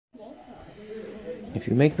If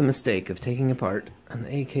you make the mistake of taking apart an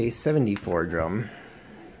AK-74 drum,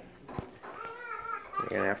 you're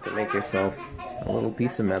going to have to make yourself a little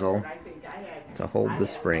piece of metal to hold the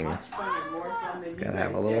spring. It's got to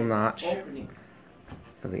have a little notch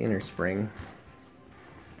for the inner spring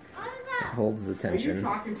that holds the tension. Are you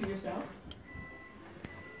talking to yourself?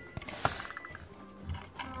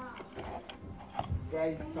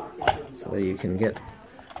 So that you can get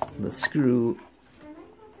the screw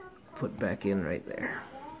put back in right there.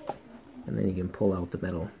 And then you can pull out the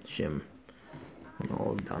metal shim. And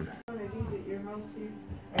all is done. One of these at your house here?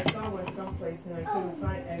 I saw one someplace and I couldn't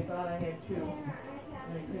find it. I thought I had two. And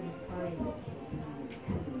I couldn't find it.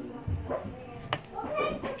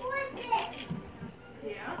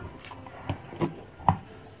 Yeah?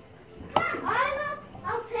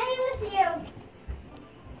 I'll play with you.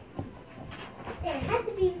 There, it has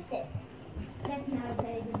to be with it. That's not a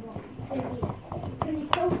very good one. It's gonna be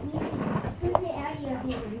so easy. Flip it out of your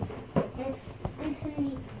hands. It's gonna be.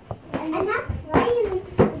 I'm not playing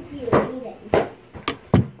with you even.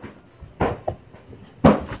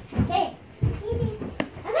 Okay. Easy.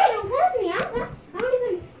 Okay, don't touch me. I don't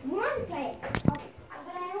even want to play it. Oh,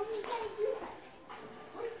 but I don't even play it.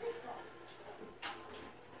 What's this one?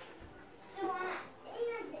 So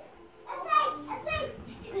here's it.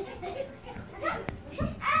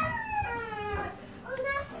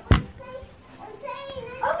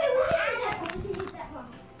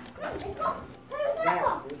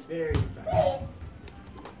 Very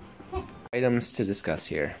Items to discuss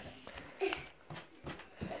here.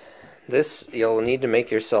 This, you'll need to make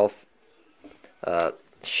yourself a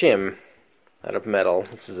shim out of metal.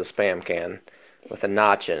 This is a Spam can with a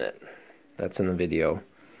notch in it. That's in the video.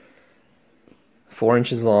 4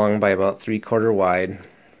 inches long by about 3/4 wide.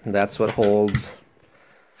 That's what holds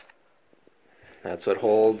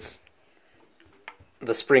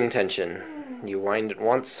the spring tension. You wind it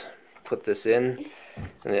once, put this in,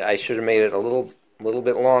 and I should have made it a little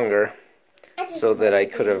bit longer so that I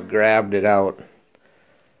could have grabbed it out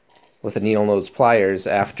with a needle nose pliers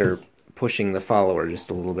after pushing the follower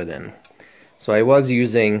just a little bit in. So I was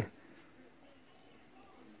using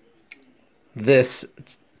this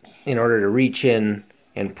in order to reach in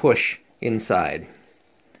and push inside.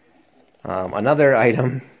 Another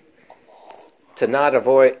item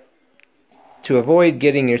to avoid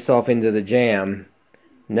getting yourself into the jam,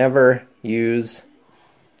 never use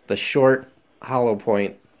the short hollow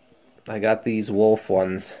point. I got these Wolf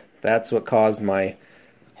ones. That's what caused my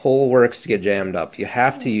whole works to get jammed up. You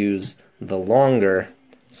have to use the longer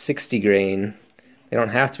 60 grain. They don't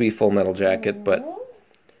have to be full metal jacket, but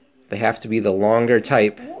they have to be the longer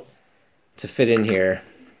type to fit in here.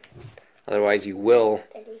 Otherwise you will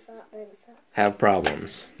have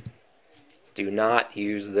problems. Do not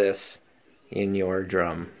use this in your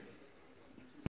drum.